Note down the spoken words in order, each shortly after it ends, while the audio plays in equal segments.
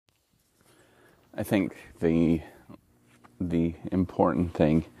I think the important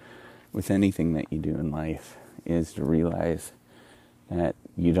thing with anything that you do in life is to realize that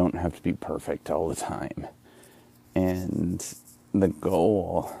you don't have to be perfect all the time. And the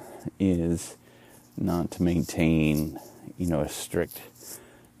goal is not to maintain, a strict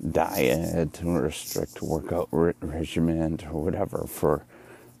diet or a strict workout regimen or whatever for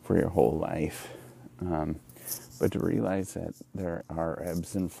your whole life. But to realize that there are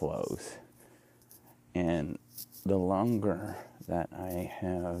ebbs and flows. And the longer that I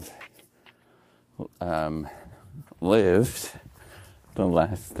have lived, the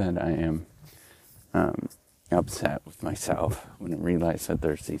less that I am upset with myself when I realize that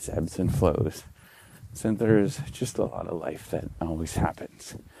there's these ebbs and flows. So there's just a lot of life that always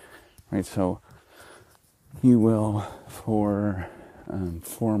happens, right? So you will, for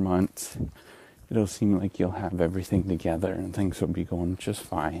 4 months, it'll seem like you'll have everything together and things will be going just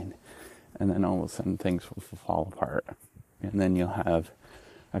fine. And then all of a sudden things will fall apart. And then you'll have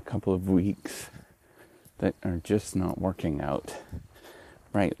a couple of weeks that are just not working out,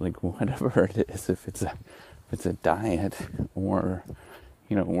 right? Like whatever it is, if it's a diet or,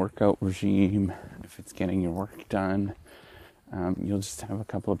 workout regime, if it's getting your work done, you'll just have a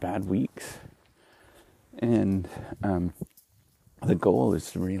couple of bad weeks. And the goal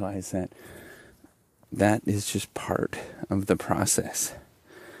is to realize that is just part of the process.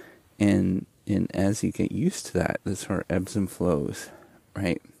 And as you get used to that, the sort of ebbs and flows,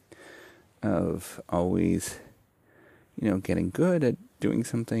 right, of always, getting good at doing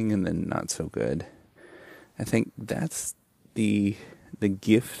something and then not so good, I think that's the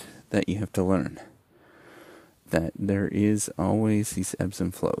gift that you have to learn. That there is always these ebbs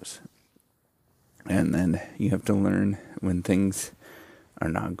and flows. And then you have to learn when things are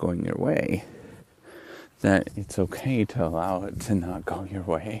not going your way, that it's okay to allow it to not go your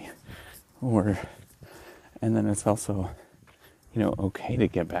way. And then it's also, okay to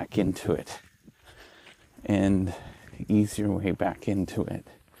get back into it and ease your way back into it.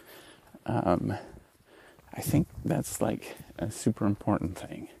 I think that's like a super important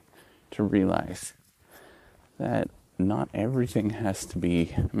thing to realize, that not everything has to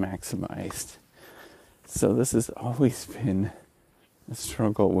be maximized. So this has always been a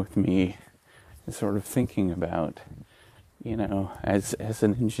struggle with me, sort of thinking about, as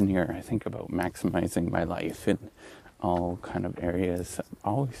an engineer, I think about maximizing my life in all kind of areas. I've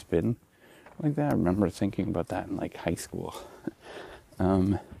always been like that. I remember thinking about that in like high school.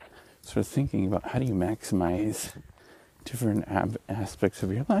 Sort of thinking about how do you maximize different aspects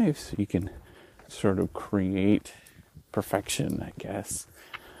of your life so you can sort of create perfection, I guess.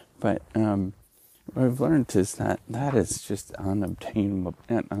 But what I've learned is that is just unobtainable.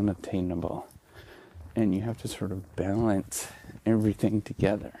 And you have to sort of balance everything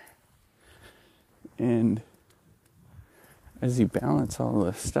together. And as you balance all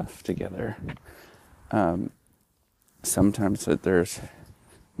this stuff together, sometimes there's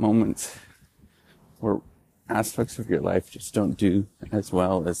moments where aspects of your life just don't do as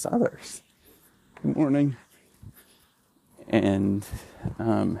well as others. Good morning. And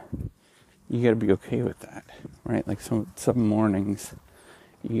you got to be okay with that, right? Like some mornings,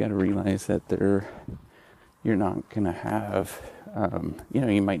 you got to realize that you're not going to have,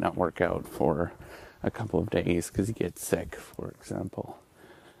 you might not work out for a couple of days because you get sick, for example.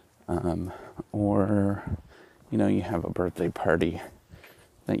 Or, you have a birthday party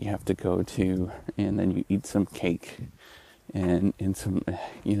that you have to go to, and then you eat some cake and some,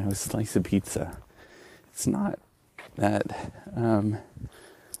 a slice of pizza. It's not that,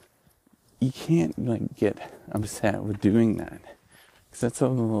 you can't get upset with doing that. Because that's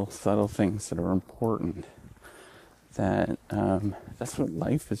all the little subtle things that are important. That's what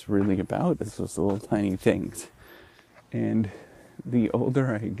life is really about, is those little tiny things. And the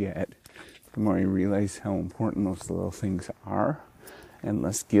older I get, the more I realize how important those little things are, and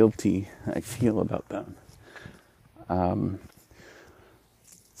less guilty I feel about them.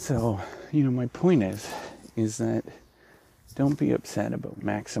 So, my point is that don't be upset about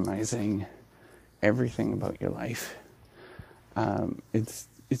maximizing everything about your life. It's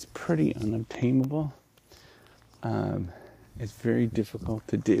pretty unobtainable. It's very difficult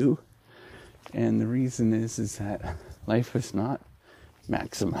to do. And the reason is that life is not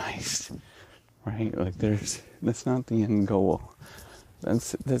maximized, right? Like that's not the end goal.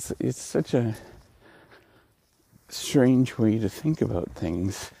 It's such a strange way to think about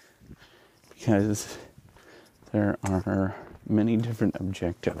things, because there are many different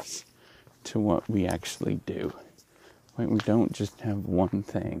objectives to what we actually do. Right? We don't just have one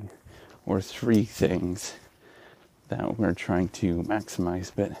thing or three things that we're trying to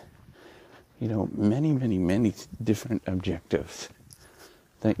maximize, but many, many, many different objectives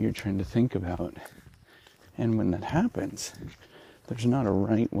that you're trying to think about. And when that happens, there's not a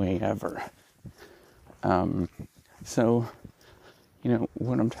right way ever. So,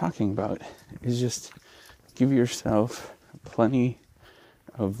 what I'm talking about is just give yourself plenty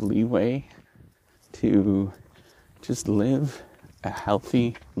of leeway to just live a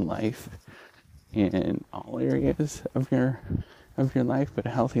healthy life in all areas of your life. But a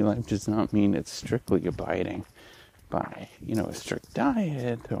healthy life does not mean it's strictly abiding by a strict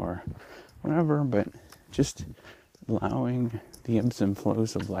diet or whatever, but just allowing the ebbs and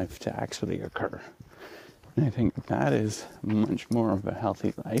flows of life to actually occur. And I think that is much more of a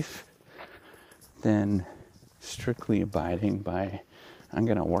healthy life than strictly abiding by, I'm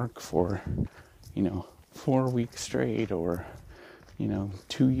going to work for 4 weeks straight or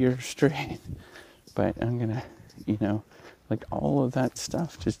 2 years straight, but I'm going to like all of that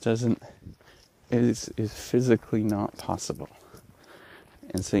stuff just is physically not possible.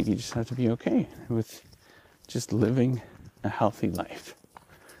 And so you just have to be okay with just living a healthy life.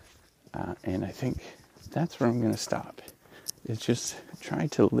 And I think that's where I'm going to stop. Is just try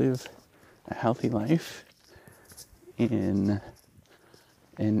to live a healthy life a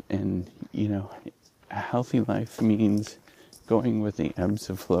healthy life means going with the ebbs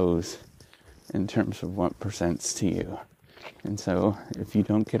and flows in terms of what presents to you. And so if you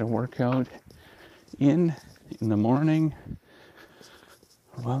don't get a workout in the morning,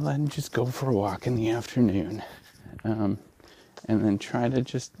 well, then just go for a walk in the afternoon. And then try to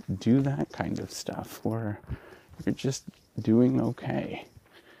just do that kind of stuff where you're just doing okay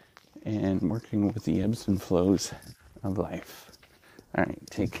and working with the ebbs and flows of life. All right,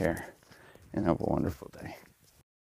 take care and have a wonderful day.